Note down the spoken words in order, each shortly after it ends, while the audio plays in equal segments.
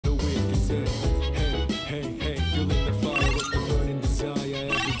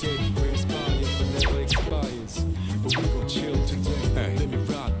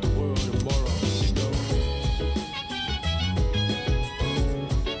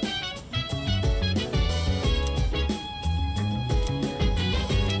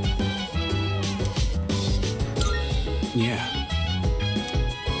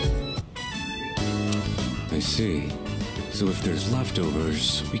see. So if there's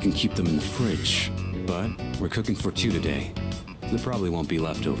leftovers, we can keep them in the fridge. But we're cooking for 2 today. There probably won't be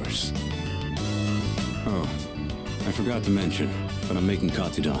leftovers. Oh, I forgot to mention, but I'm making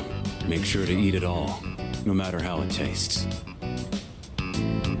katsudon. Make sure to eat it all, no matter how it tastes.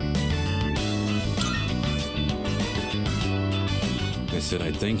 I said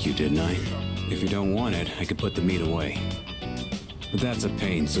I'd thank you, didn't I? If you don't want it, I could put the meat away. But that's a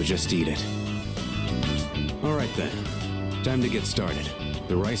pain, so just eat it. Alright then, time to get started.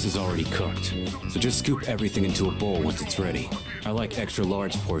 The rice is already cooked, so just scoop everything into a bowl once it's ready. I like extra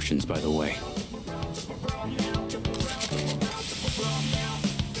large portions, by the way.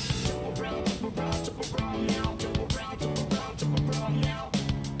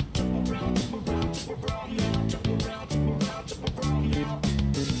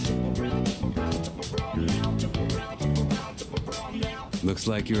 Looks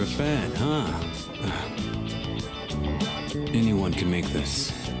like you're a fan, huh? Anyone can make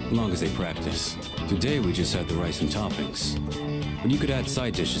this, as long as they practice. Today we just had the rice and toppings. But you could add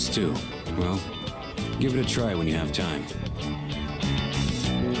side dishes too. Well, give it a try when you have time.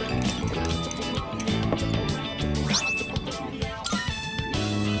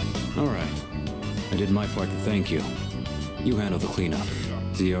 Alright, I did my part to thank you. You handle the cleanup.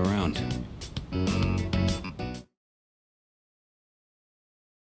 See you around.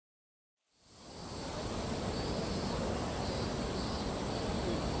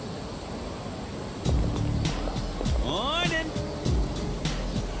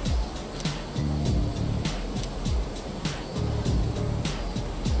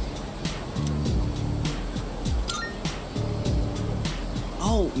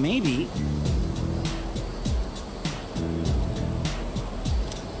 Oh, maybe.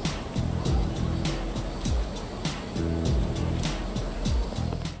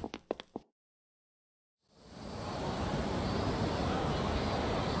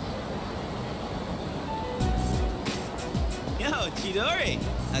 Yo, Chidori!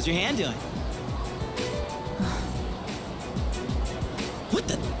 How's your hand doing? What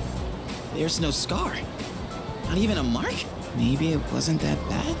the? There's no scar. Not even a mark? Maybe it wasn't that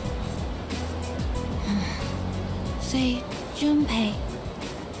bad? Say, Junpei,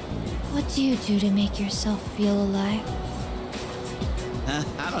 what do you do to make yourself feel alive?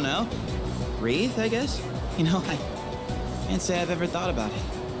 I don't know. Breathe, I guess? You know, I can't say I've ever thought about it.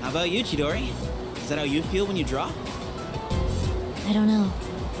 How about you, Chidori? Is that how you feel when you draw? I don't know.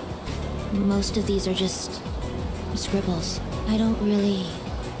 Most of these are just scribbles. I don't really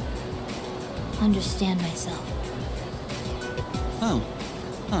understand myself. Oh.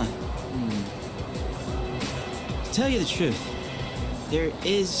 Huh. To tell you the truth, there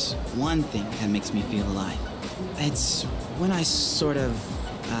is one thing that makes me feel alive. It's when I sort of,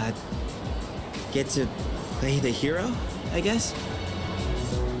 get to play the hero, I guess?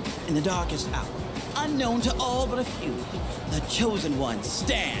 In the darkest hour, unknown to all but a few, the chosen ones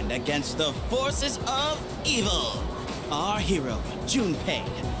stand against the forces of evil. Our hero, Junpei,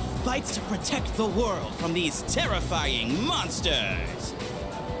 fights to protect the world from these terrifying monsters.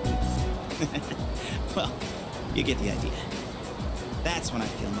 Well, you get the idea. That's when I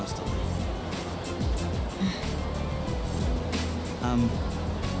feel most alive.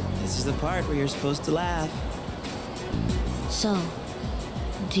 This is the part where you're supposed to laugh. So,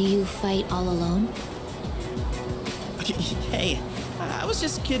 do you fight all alone? Hey, I was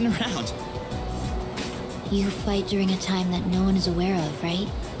just kidding around. You fight during a time that no one is aware of, right?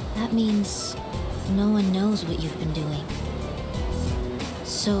 That means no one knows what you've been doing.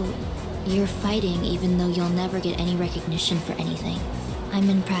 So, you're fighting even though you'll never get any recognition for anything. I'm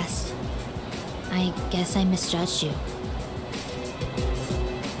impressed. I guess I misjudged you.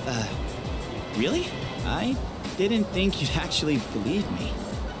 Really? I didn't think you'd actually believe me.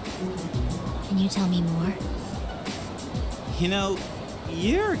 Can you tell me more? You know,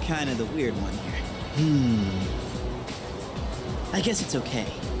 you're kind of the weird one here. I guess it's okay,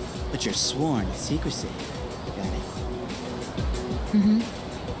 but you're sworn to secrecy. Got it? Mm-hmm.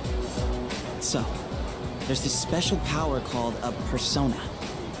 So, there's this special power called a persona.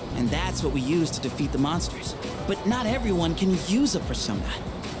 And that's what we use to defeat the monsters. But not everyone can use a persona.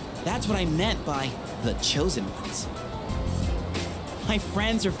 That's what I meant by the chosen ones. My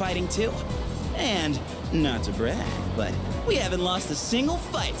friends are fighting too. And, not to brag, but we haven't lost a single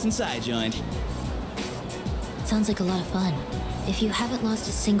fight since I joined. It sounds like a lot of fun. If you haven't lost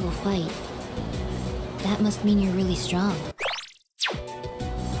a single fight, that must mean you're really strong.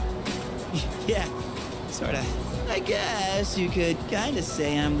 Yeah, sorta. I guess you could kinda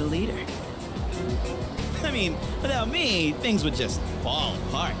say I'm the leader. I mean, without me, things would just fall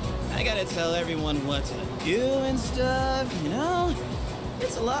apart. I gotta tell everyone what to you and stuff, you know?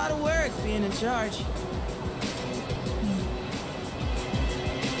 It's a lot of work being in charge.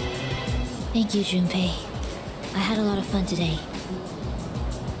 Thank you, Junpei. I had a lot of fun today.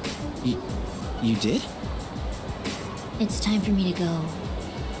 You did? It's time for me to go.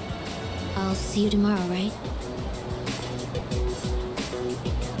 I'll see you tomorrow, right?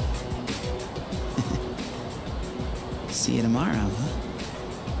 See you tomorrow, huh?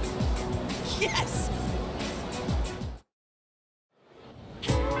 Yes!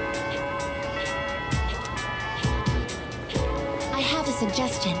 I have a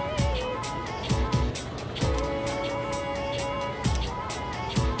suggestion.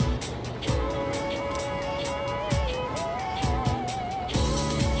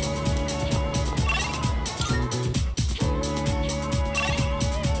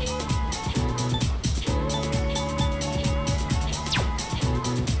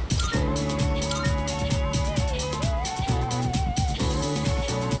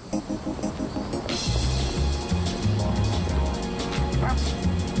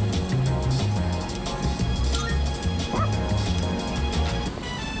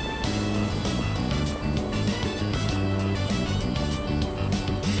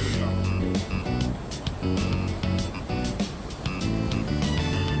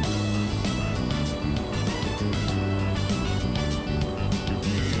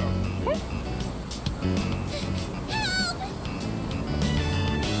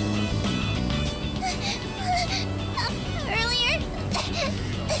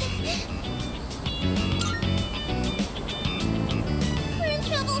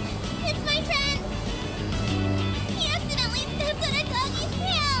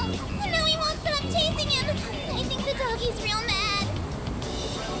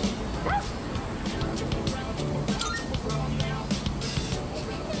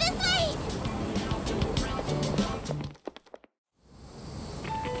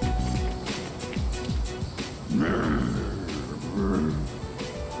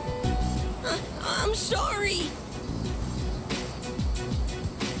 I'm sorry!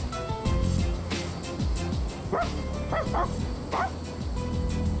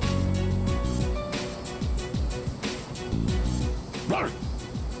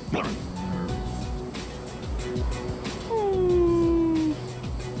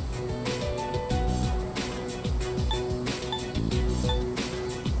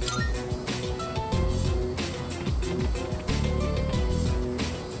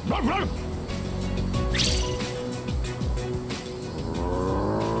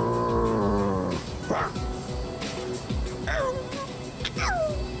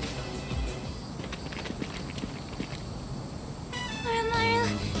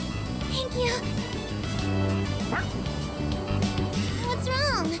 What's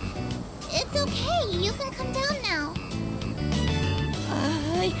wrong? It's okay. You can come down now.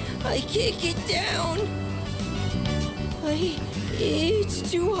 I can't get down. It's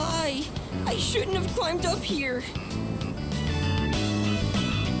too high. I shouldn't have climbed up here.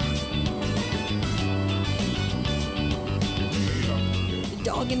 The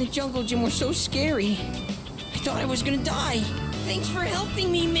dog and the jungle gym were so scary. I thought I was gonna die. Thanks for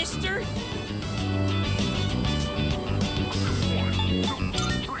helping me, mister.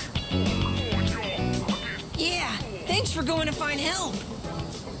 Yeah, thanks for going to find help.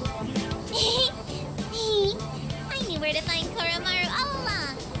 I knew where to find Koromaru all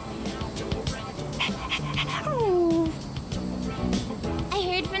along. I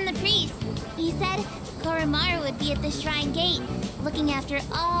heard from the priest. He said Koromaru would be at the shrine gate, looking after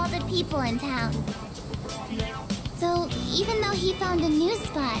all the people in town. So, even though he found a new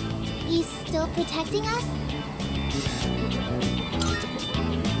spot, he's still protecting us?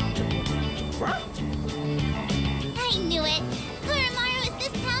 I knew it! Koromaru is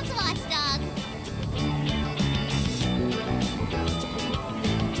this town's watchdog!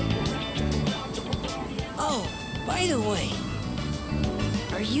 Oh, by the way,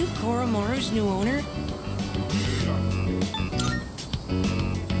 are you Koromaru's new owner?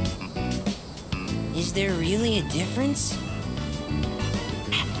 Is there really a difference?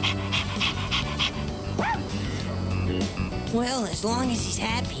 Well, as long as he's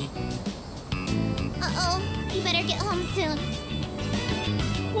happy. Uh-oh, you better get home soon.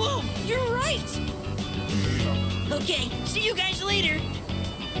 Whoa, you're right! Okay, see you guys later!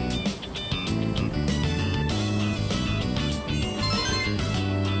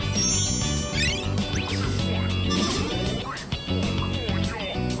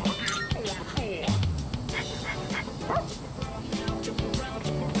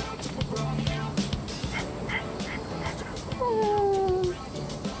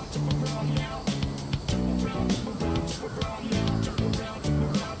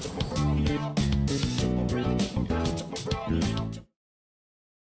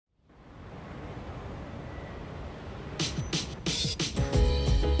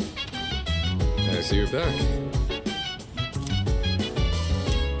 back.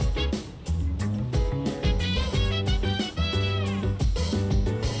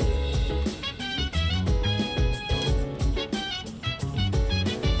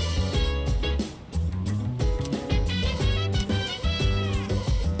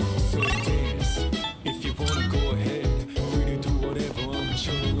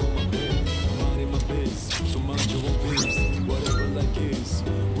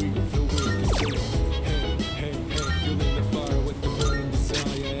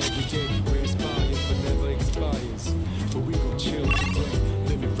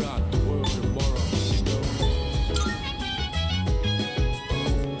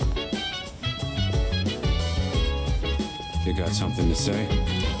 You got something to say?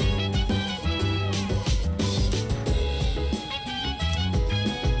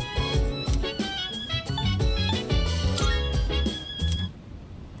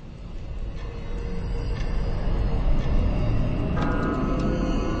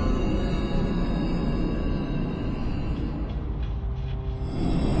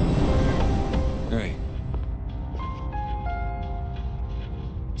 Hey.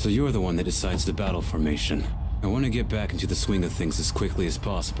 So you're the one that decides the battle formation. I want to get back into the swing of things as quickly as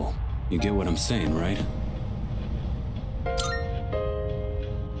possible. You get what I'm saying, right?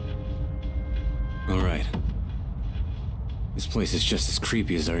 Alright. This place is just as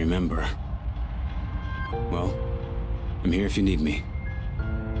creepy as I remember. Well, I'm here if you need me.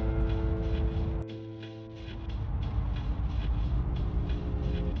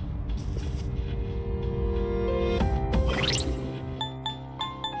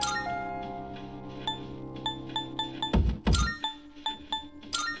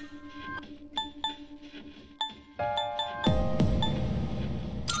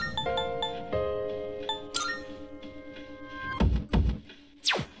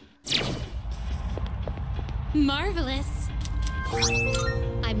 Marvelous.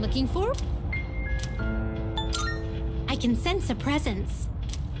 I'm looking for... I can sense a presence.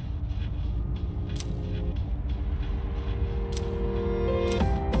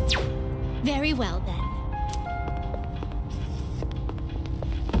 Very well, then.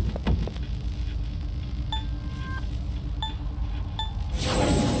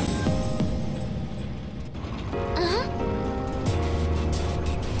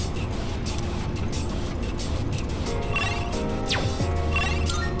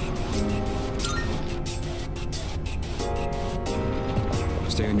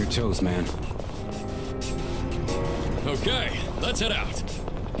 Stay on your toes, man. Okay, let's head out.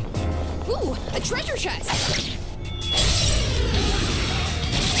 Ooh, a treasure chest!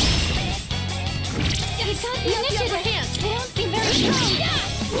 You got the initiative! They don't seem very strong!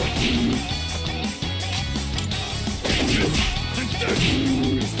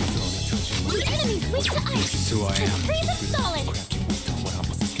 The enemy's weak to ice! This is who I am. Freeze it solid!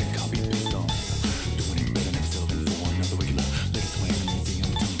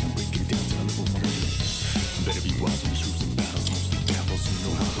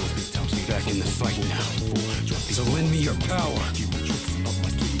 Back in the fight now. So lend me your power.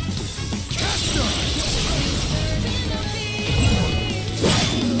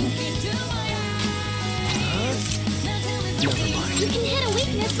 Never mind. You can hit a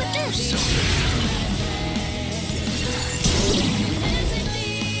weakness with this!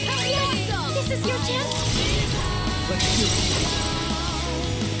 This is your chance! Let's do it.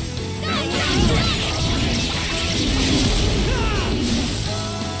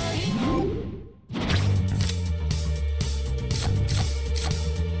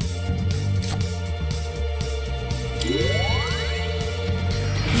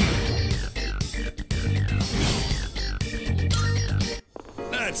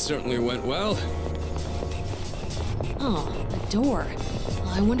 That certainly went well. Oh, a door.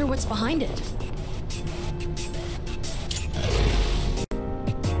 I wonder what's behind it.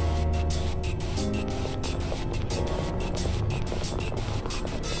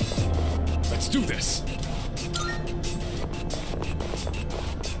 Let's do this.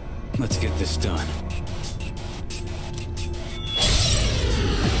 Let's get this done.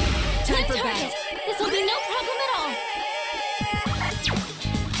 Time for battle. This will be no problem at all!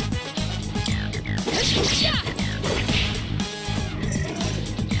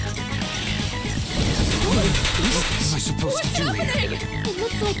 What am I supposed to do here? It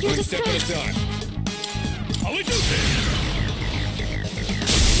looks like you're One step at a distressed. time. I'll do this.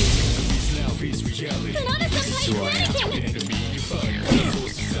 This is who I am.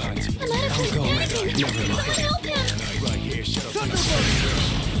 I'm out of panicking. Never mind. Help him!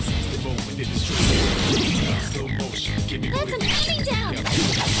 That's an enemy down!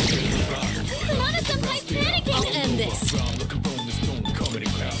 Sonata-senpai!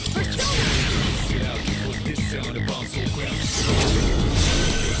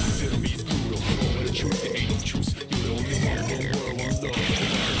 this.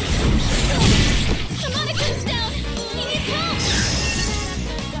 Harmonica's down! He needs help!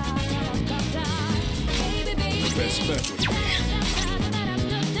 Best bet would be.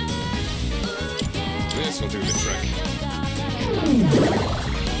 This'll do the trick.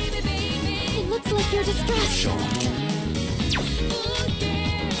 It looks like you're distressed.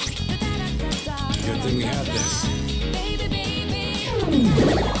 Good thing we have this.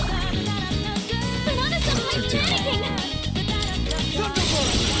 Sonata's not hiding anything!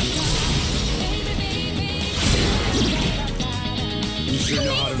 You sure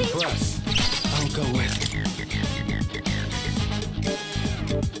know how to impress. I'll go with.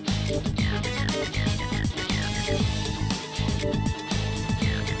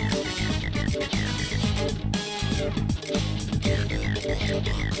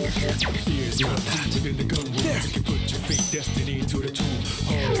 Fears not that. In the gun there. You can put your fate destiny into the tomb.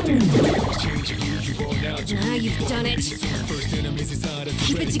 Now you've done it. First enemies inside us.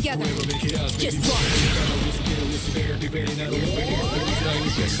 Keep it together. Just watch.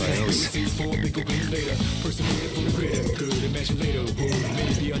 Yes, I know.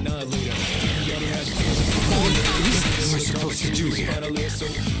 What am I supposed to do here?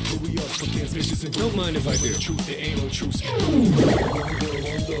 Don't mind if I do.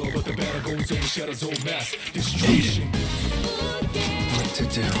 What to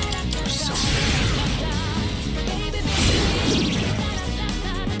do?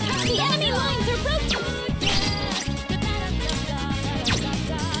 The enemy lines are broken!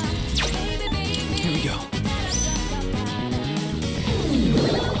 Here we go.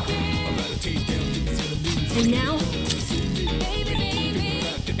 And now?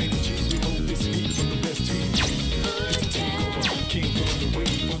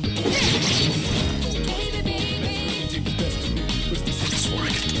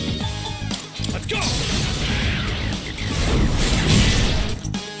 Let's go!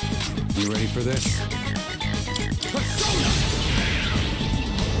 You ready for this?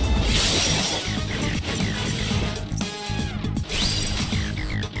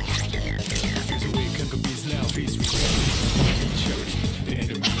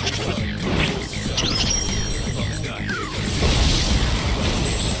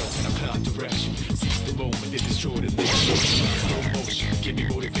 Give me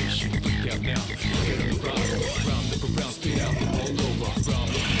motivation, freak out now. Get on the round, round, spit out all over. Round,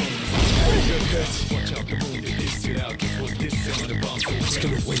 watch out the moon, it is sit out. Guess what this is on the bomb, so it's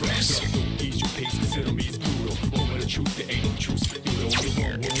gonna win us. Don't ease your pace, cause it'll be brutal. Moment of truth, there ain't no truth. You're the only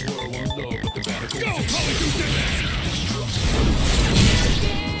one world, one love. But the battle goes on.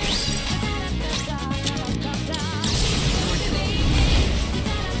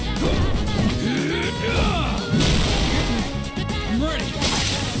 I'm ready.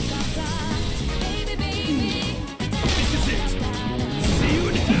 This is it. See you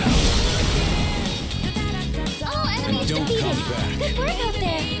in hell. All enemies Don't defeated! come back. Good work out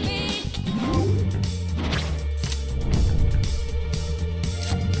there!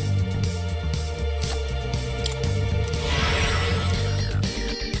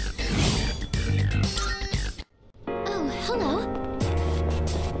 Oh, hello.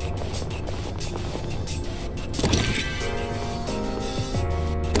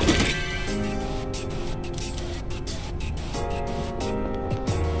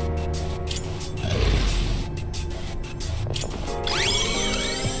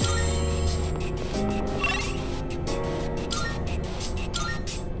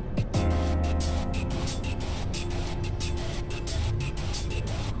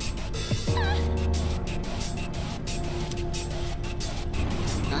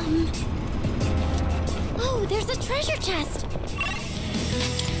 Oh, there's a treasure chest!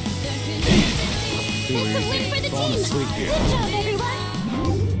 It's a win for the Falling team! asleep here. Good job, everyone!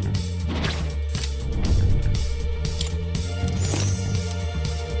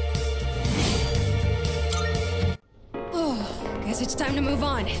 Oh, guess it's time to move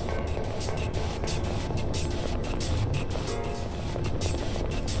on.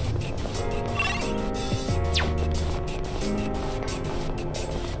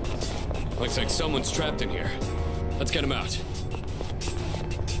 Looks like someone's trapped in here. Let's get him out.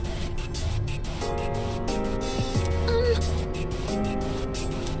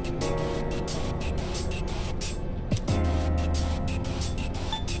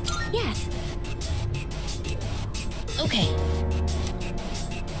 Yes. Okay.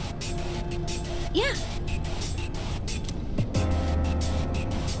 Yeah.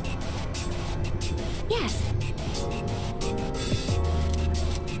 Yes.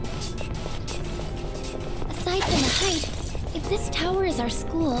 aside from the height, if this tower is our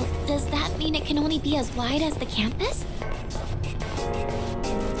school, does that mean it can only be as wide as the campus?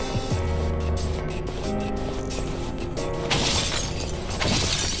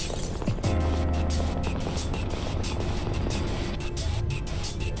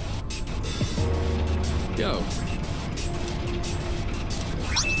 Go.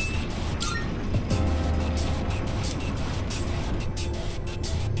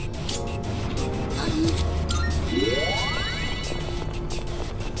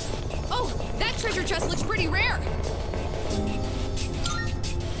 Oh, that treasure chest looks pretty rare.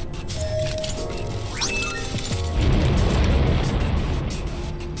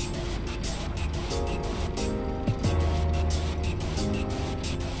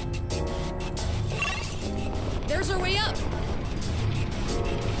 There's our way up.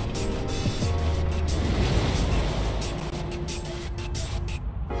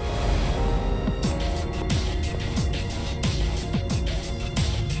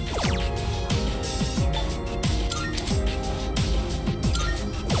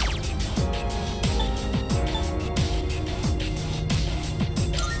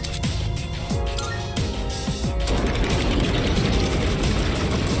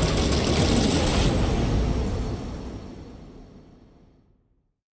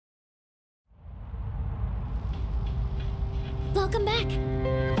 Welcome back.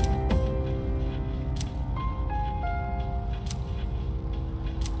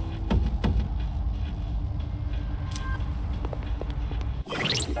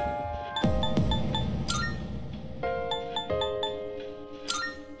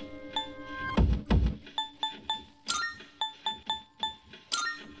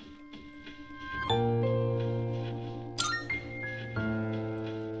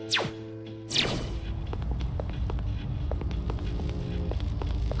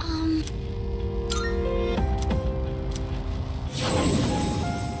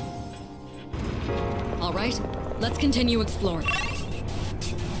 All right, let's continue exploring.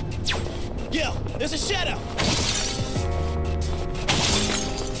 Yo, there's a shadow!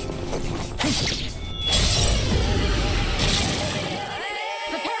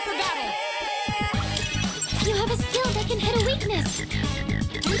 Prepare for battle! You have a skill that can hit a weakness.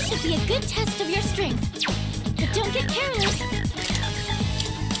 This should be a good test of your strength. But don't get careless.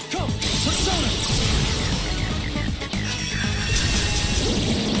 Go! Persona!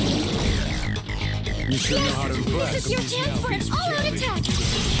 You should know how to relax. This is your chance for an all-out attack!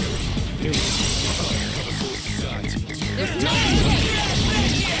 There's no escape!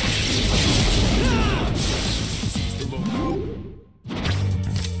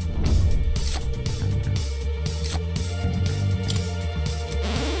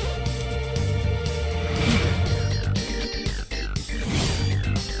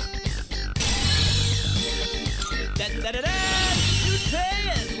 Da-da-da-da! Yutei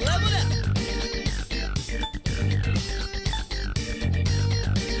has leveled up!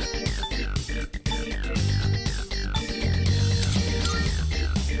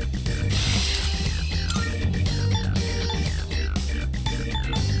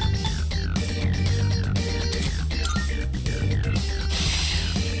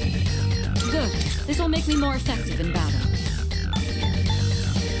 Good. This will make me more effective in battle.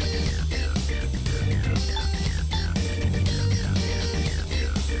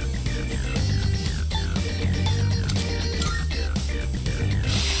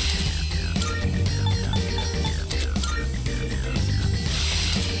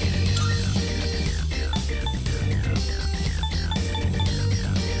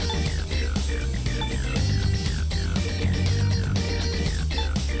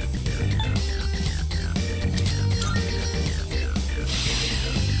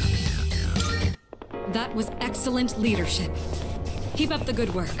 That was excellent leadership. Keep up the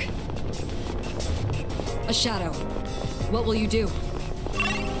good work. A Shadow, what will you do?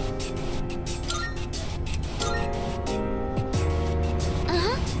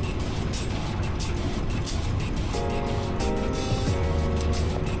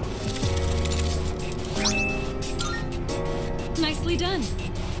 Nicely done.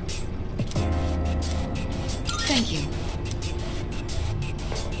 Thank you.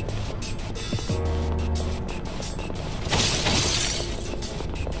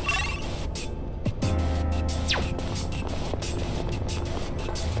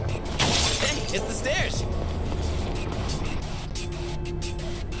 It's the stairs!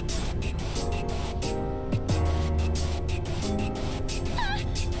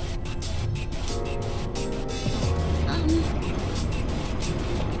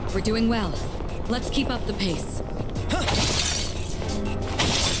 We're doing well. Let's keep up the pace.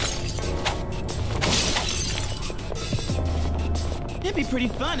 It'd be pretty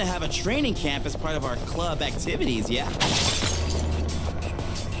fun to have a training camp as part of our club activities, yeah?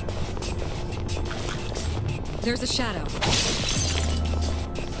 There's a shadow.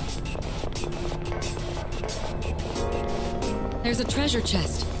 There's a treasure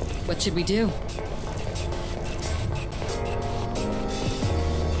chest. What should we do?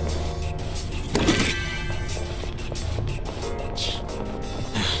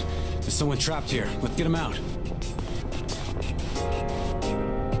 There's someone trapped here. Let's get him out.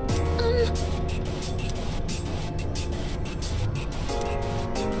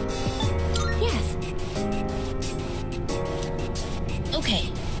 Yes. Okay.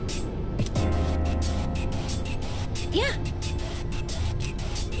 Yeah.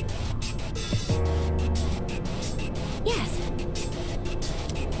 Yes.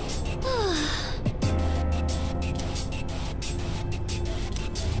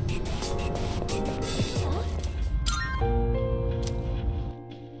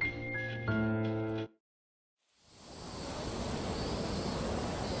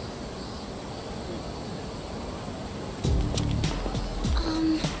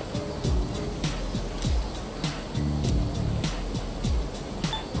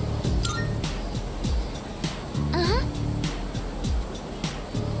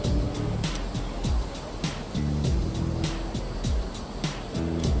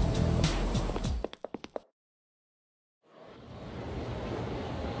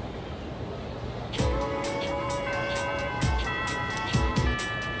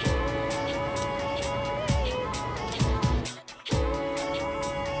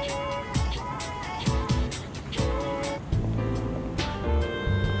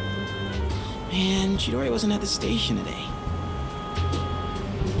 Man, Chidori wasn't at the station today.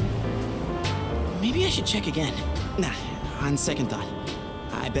 Maybe I should check again. Nah, on second thought,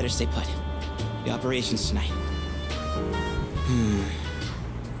 I better stay put. The operation's tonight.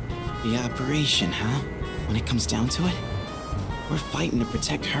 The operation, huh? When it comes down to it, we're fighting to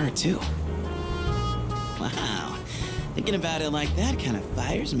protect her, too. Wow, thinking about it like that kind of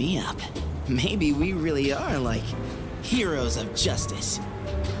fires me up. Maybe we really are, like, heroes of justice.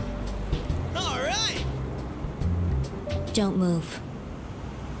 Don't move.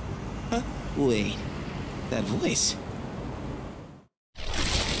 Huh? Wait, that voice.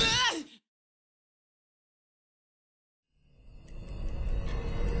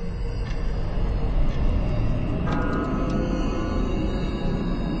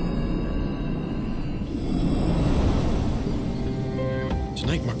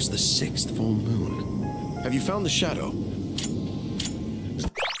 Tonight marks the 6th full moon. Have you found the shadow?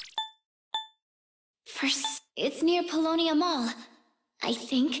 It's near Polonia Mall, I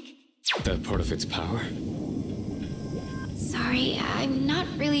think. That part of its power? Sorry, I'm not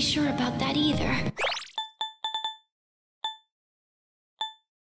really sure about that either.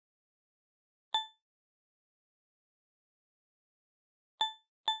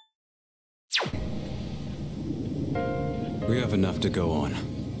 We have enough to go on.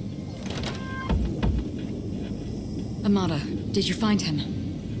 Amada, did you find him?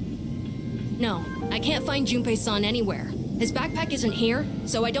 No, I can't find Junpei-san anywhere. His backpack isn't here,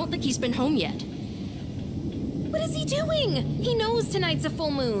 so I don't think he's been home yet. What is he doing? He knows tonight's a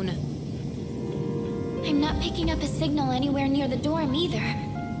full moon. I'm not picking up a signal anywhere near the dorm either.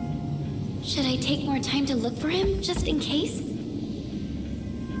 Should I take more time to look for him, just in case?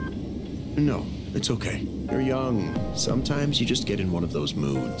 No, it's okay. You're young. Sometimes you just get in one of those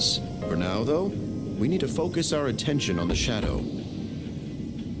moods. For now, though, we need to focus our attention on the shadow.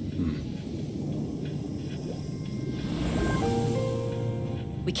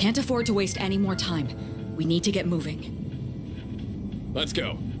 We can't afford to waste any more time. We need to get moving. Let's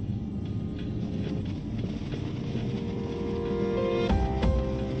go.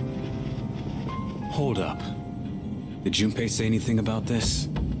 Hold up. Did Junpei say anything about this?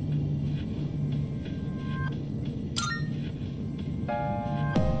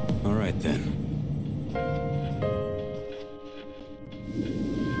 All right then.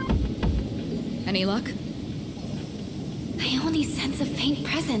 Any luck? I only sense a faint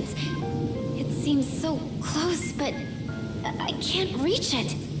presence. It seems so close, but I can't reach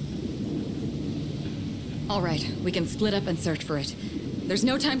it. All right, we can split up and search for it. There's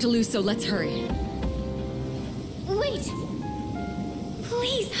no time to lose, so let's hurry. Wait!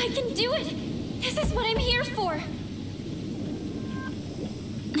 Please, I can do it! This is what I'm here for!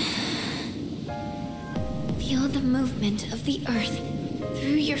 Feel the movement of the earth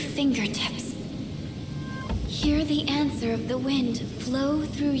through your fingertips. Hear the answer of the wind flow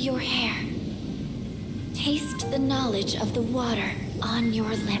through your hair. Taste the knowledge of the water on your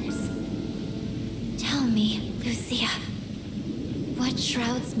lips. Tell me, Lucia, what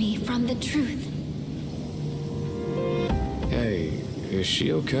shrouds me from the truth. Hey, is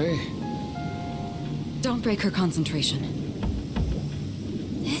she okay? Don't break her concentration.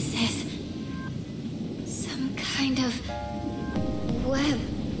 This is some kind of web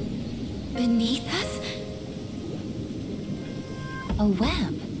beneath us? A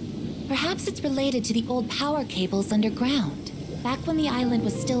web? Perhaps it's related to the old power cables underground. Back when the island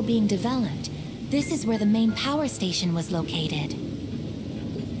was still being developed, this is where the main power station was located.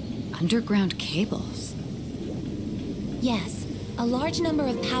 Underground cables? Yes, a large number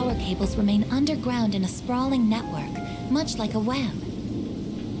of power cables remain underground in a sprawling network, much like a web.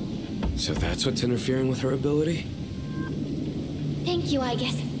 So that's what's interfering with her ability? Thank you, I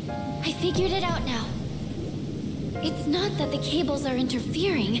guess. I figured it out now. It's not that the cables are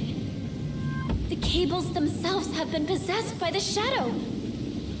interfering. The cables themselves have been possessed by the Shadow.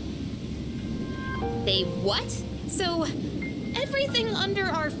 They what? So, everything under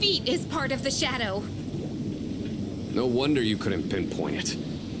our feet is part of the Shadow. No wonder you couldn't pinpoint it.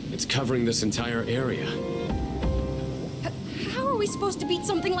 It's covering this entire area. How are we supposed to beat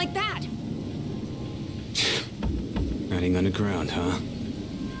something like that? Hiding underground, huh?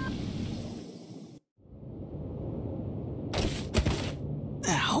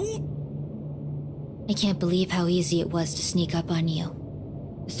 Ow! I can't believe how easy it was to sneak up on you.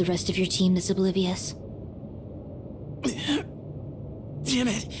 Is the rest of your team this oblivious? Damn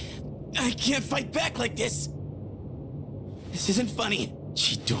it! I can't fight back like this! This isn't funny,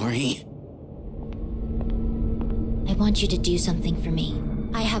 Chidori. I want you to do something for me.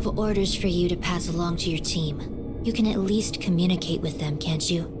 I have orders for you to pass along to your team. You can at least communicate with them, can't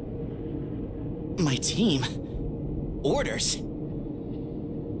you? My team? Orders?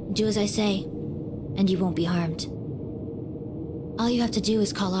 Do as I say, and you won't be harmed. All you have to do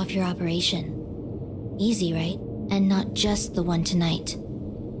is call off your operation. Easy, right? And not just the one tonight.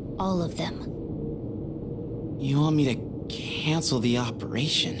 All of them. You want me to cancel the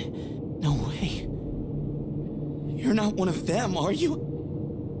operation? No way. You're not one of them, are you?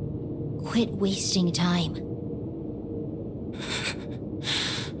 Quit wasting time.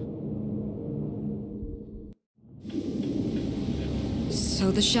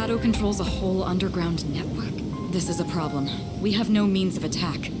 So the Shadow controls a whole underground network? This is a problem. We have no means of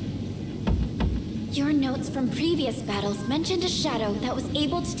attack. Your notes from previous battles mentioned a Shadow that was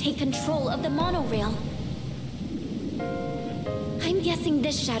able to take control of the monorail. I'm guessing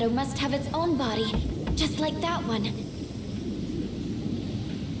this Shadow must have its own body, just like that one.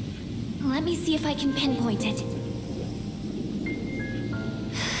 Let me see if I can pinpoint it.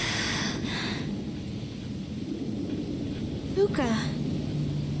 Fuka.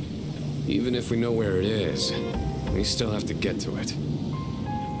 Even if we know where it is, we still have to get to it.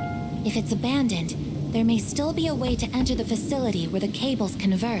 If it's abandoned, there may still be a way to enter the facility where the cables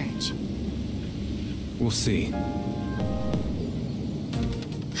converge. We'll see.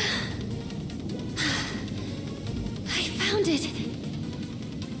 I found it.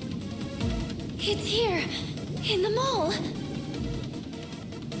 It's here, in the mall.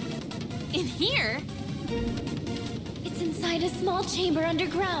 In here? It's inside a small chamber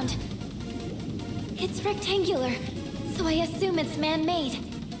underground. It's rectangular, so I assume it's man-made.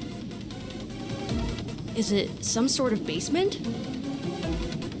 Is it some sort of basement?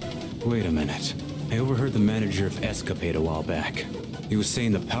 Wait a minute. I overheard the manager of Escapade a while back. He was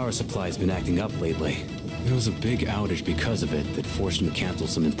saying the power supply's been acting up lately. There was a big outage because of it that forced him to cancel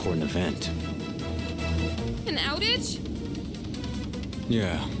some important event. An outage?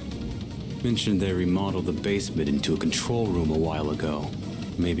 Yeah. Mentioned they remodeled the basement into a control room a while ago.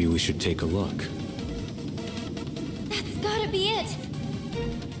 Maybe we should take a look. That's gotta be it.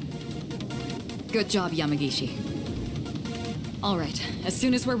 Good job, Yamagishi. All right, as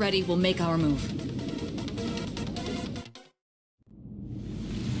soon as we're ready, we'll make our move.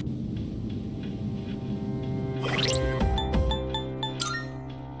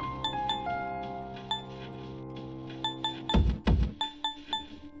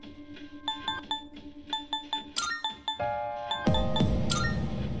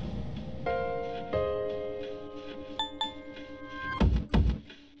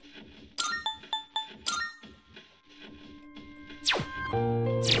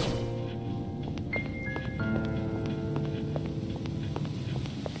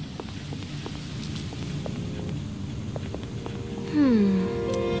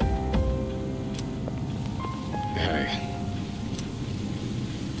 Hey,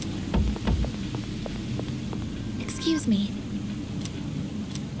 Excuse me.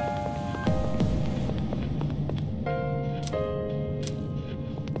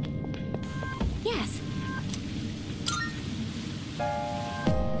 Yes.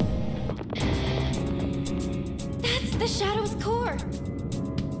 the Shadow's core.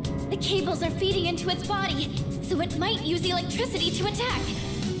 The cables are feeding into its body, so it might use the electricity to attack.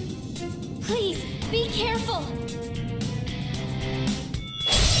 Please, be careful.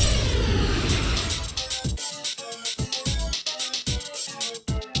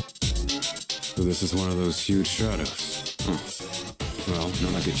 So this is one of those huge shadows. Huh. Well,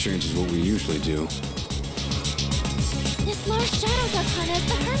 not like it changes what we usually do. This large Shadow's Arcana is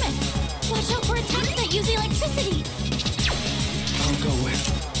the Hermit. Watch out for attacks that use electricity. I'll go with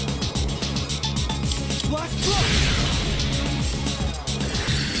Black Flush!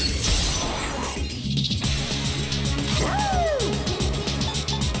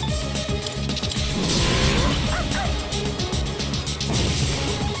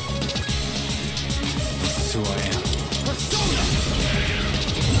 This is who I am. Persona!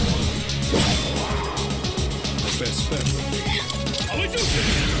 The best bet would be Hallelujah!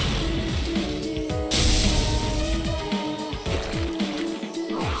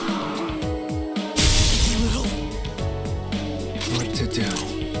 What to do?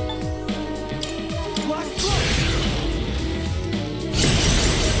 Black Flush!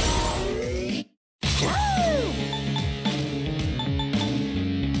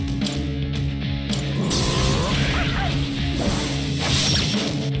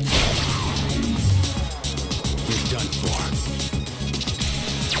 You're done for.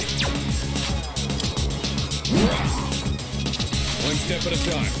 One step at a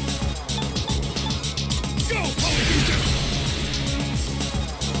time. Go, Hallelujah!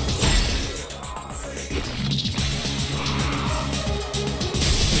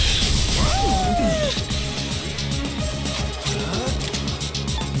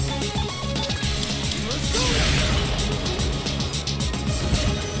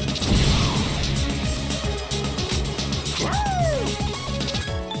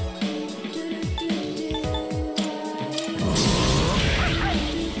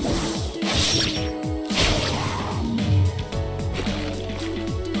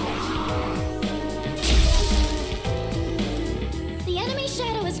 The enemy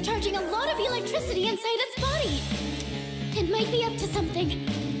Shadow is charging a lot of electricity inside its body. It might be up to something.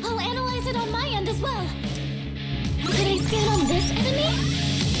 I'll analyze it on my end as well. Could I scan on this enemy?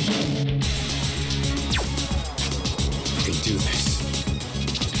 I can do this.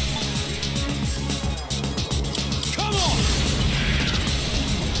 Come on!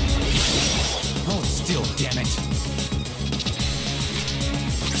 Hold still, damn it.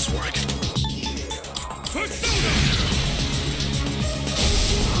 This work. Persona!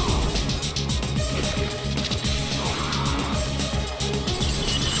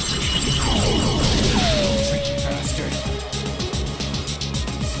 Tricky bastard.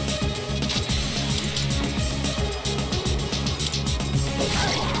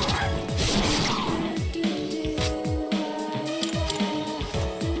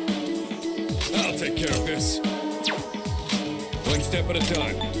 I'll take care of this. One step at a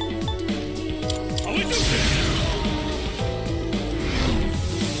time. Hallelujah!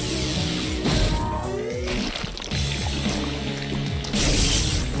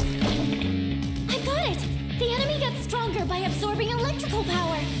 I've got it! The enemy gets stronger by absorbing electrical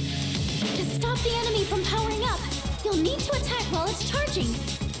power. To stop the enemy from powering up, you'll need to attack while it's charging.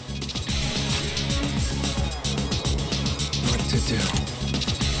 What to do?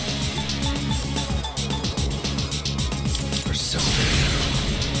 Persona.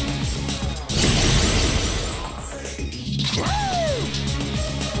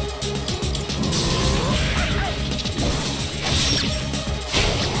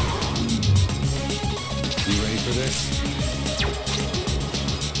 You ready for this?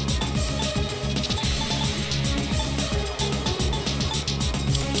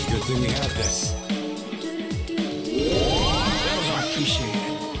 Good thing we had this. I appreciate it.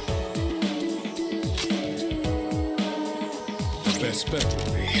 The best bet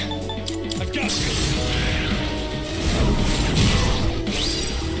would be... I've got this!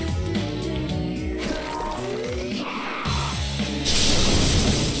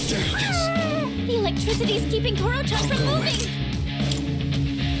 The electricity's keeping Koro-chan from moving!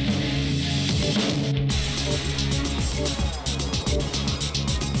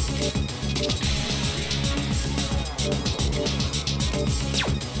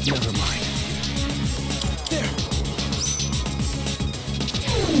 Never mind. There.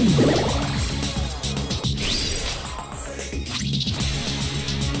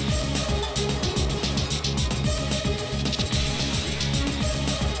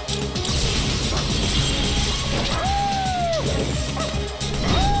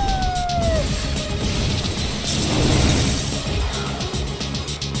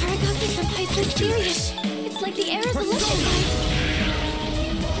 Aragaki's reply so serious. It's like the air is electric.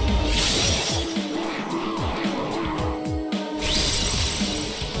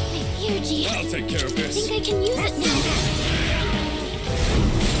 Here, G. I'll take care of I this. think I can use it now.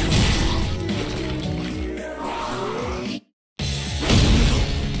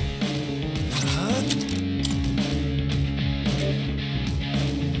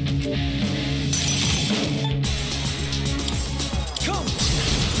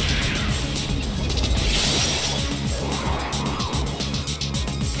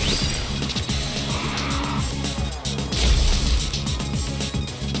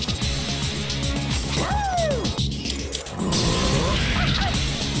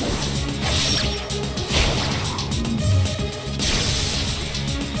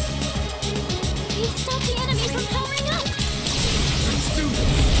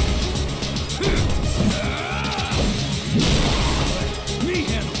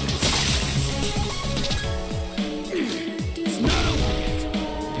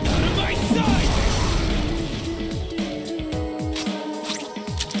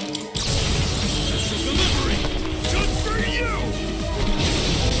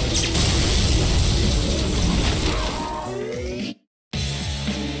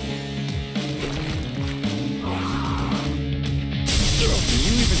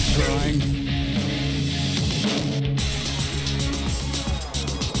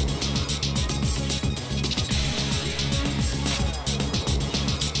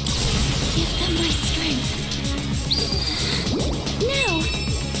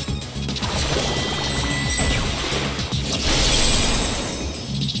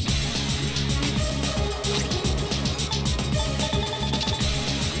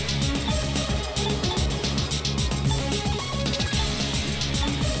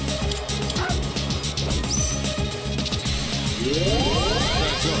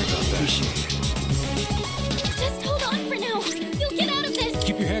 Just hold on for now. You'll get out of this.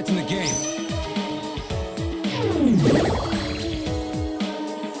 Keep your heads in the game.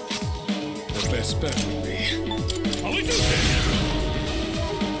 The best bet would be... I'll do this!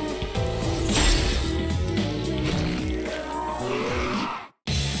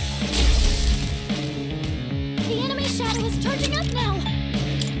 The enemy shadow is charging up now.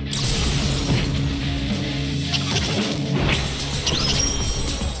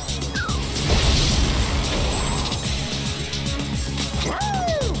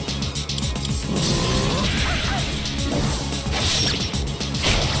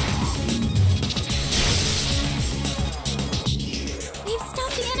 We've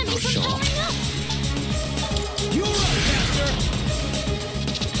stopped the enemy from powering up. You're up, Master!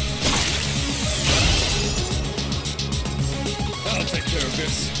 I'll take care of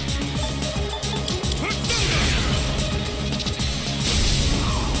this.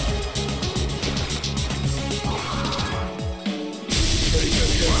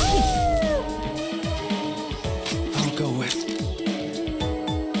 I'll go with.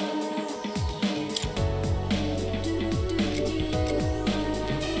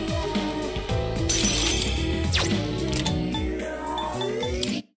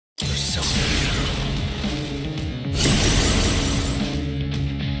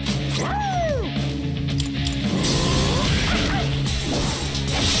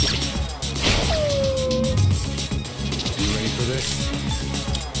 You ready for this?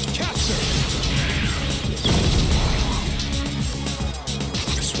 Capture!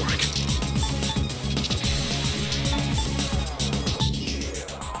 This work.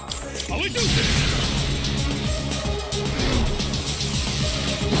 I'll do this!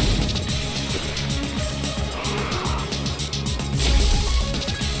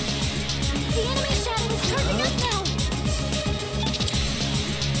 The enemy shadow is charging up now.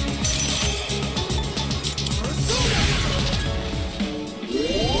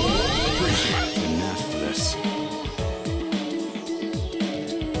 Enough of this.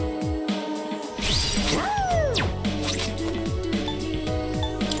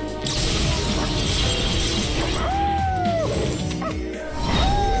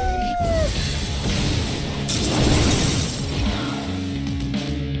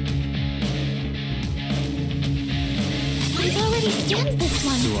 I've already scanned this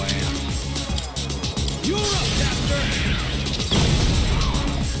one. Who I am. You're up, Master!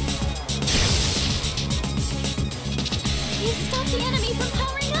 We've stopped the enemy from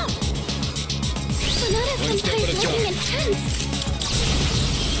powering up. Sonata Senpai's looking intense.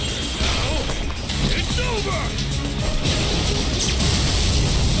 It's over!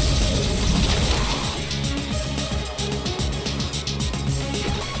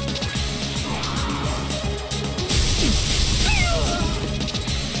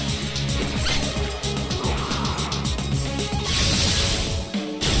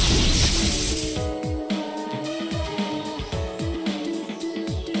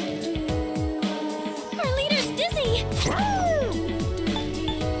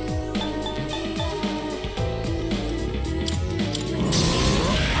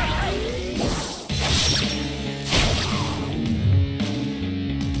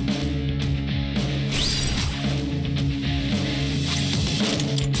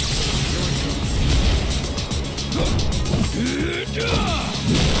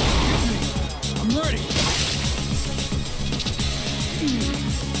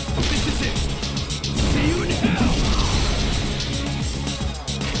 This is it! See you in hell!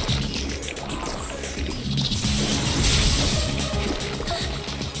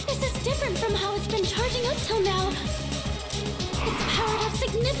 This is different from how it's been charging up till now. It's powered up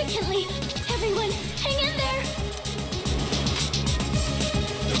significantly. Everyone, hang in there!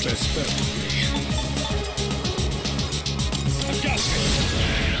 The best bet would be... I got this!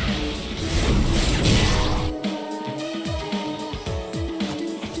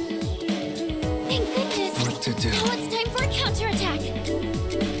 Thank goodness! What to do? Now it's time for a counterattack!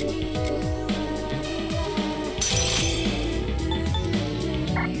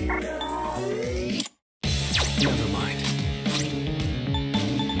 Never mind.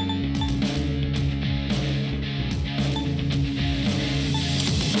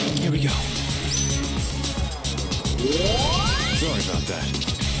 Here we go. Sorry about that.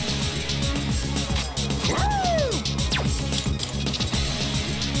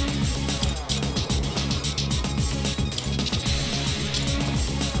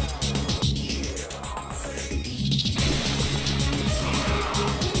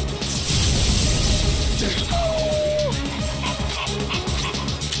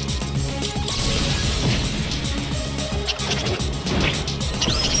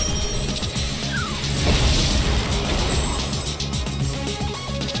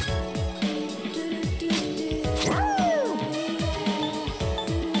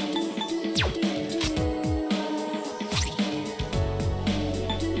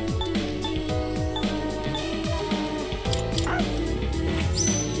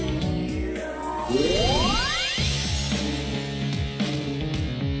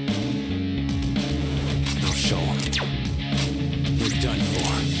 I'll show 'em. We're done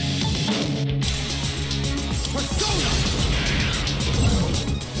for. Persona!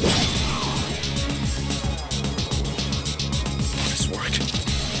 This work.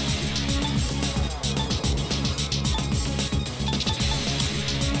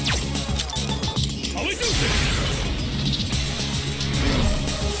 How we do this?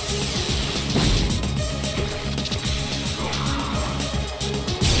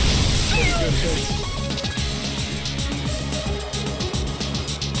 Good hit.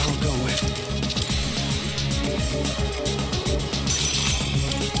 I'll go with.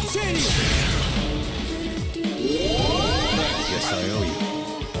 Guess I owe you.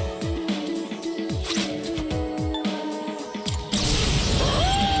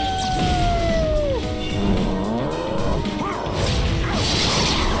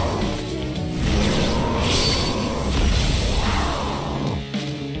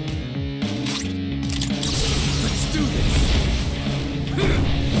 Let's do this.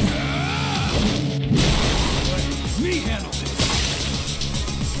 Let me handle this.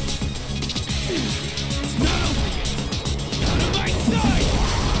 It's not over yet. Out of my sight.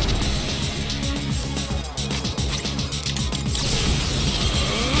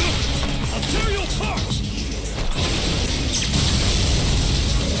 I'll tear you apart.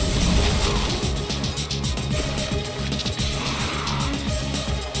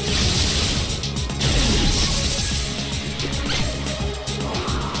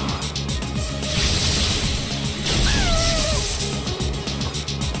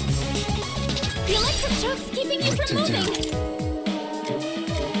 The electric choke's keeping you from moving!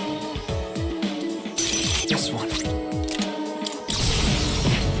 This one.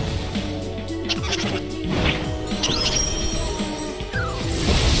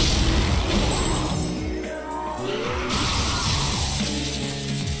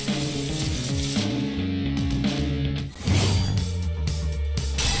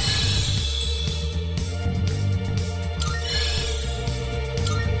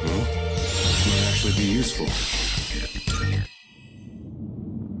 Might actually be useful.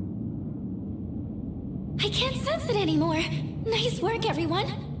 I can't sense it anymore. Nice work, everyone.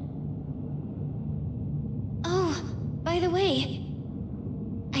 Oh, by the way,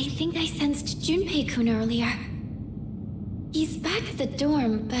 I think I sensed Junpei-kun earlier. He's back at the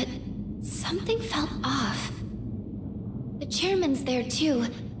dorm, but something felt off. The chairman's there too,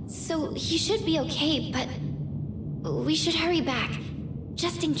 so he should be okay, but we should hurry back,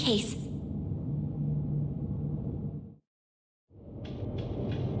 just in case.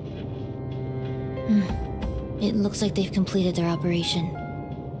 It looks like they've completed their operation.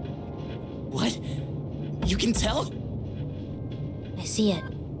 What? You can tell? I see it.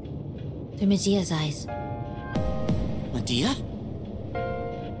 Through Medea's eyes. Medea?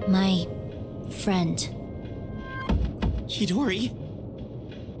 My friend. Chidori?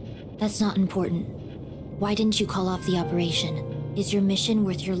 That's not important. Why didn't you call off the operation? Is your mission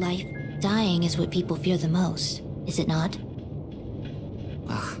worth your life? Dying is what people fear the most, is it not?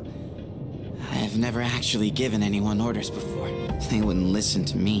 I've never actually given anyone orders before. They wouldn't listen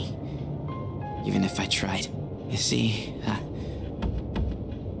to me, even if I tried. You see,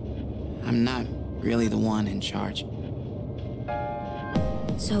 I'm not really the one in charge.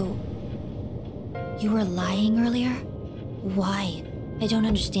 So, you were lying earlier? Why? I don't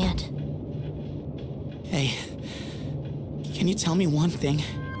understand. Hey, can you tell me one thing?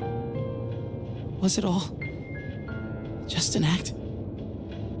 Was it all just an act?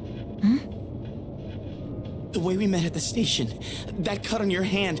 The way we met at the station, that cut on your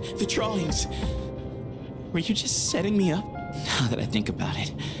hand, the drawings. Were you just setting me up? Now that I think about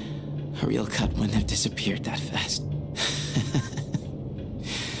it, a real cut wouldn't have disappeared that fast.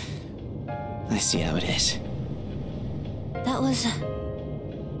 I see how it is. That was...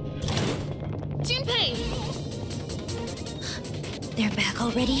 Junpei! They're back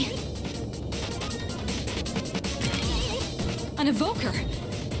already? An evoker?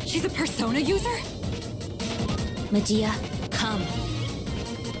 She's a persona user? Medea, come.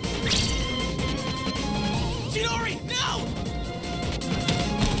 Chidori, no!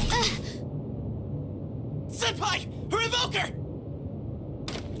 Senpai! Her evoker!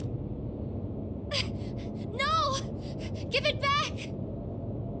 No! Give it back!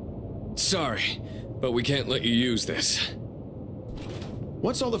 Sorry, but we can't let you use this.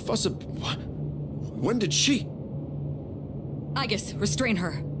 What's all the fuss of... When did she... Aegis, restrain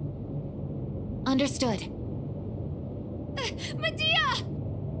her. Understood. Medea!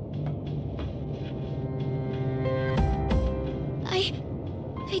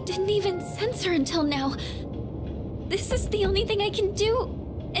 I didn't even sense her until now. This is the only thing I can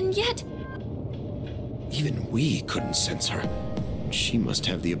do, and yet... Even we couldn't sense her. She must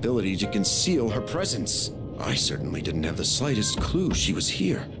have the ability to conceal her presence. I certainly didn't have the slightest clue she was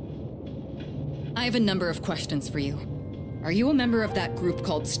here. I have a number of questions for you. Are you a member of that group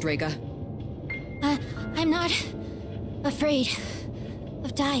called Strega? I'm not... afraid...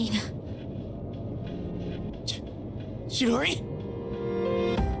 of dying. Chidori?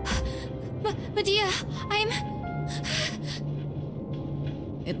 Medea, I'm...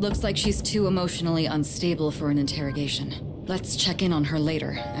 It looks like she's too emotionally unstable for an interrogation. Let's check in on her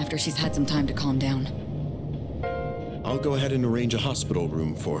later, after she's had some time to calm down. I'll go ahead and arrange a hospital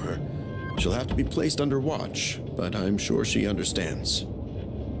room for her. She'll have to be placed under watch, but I'm sure she understands.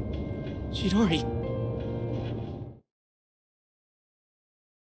 Chidori,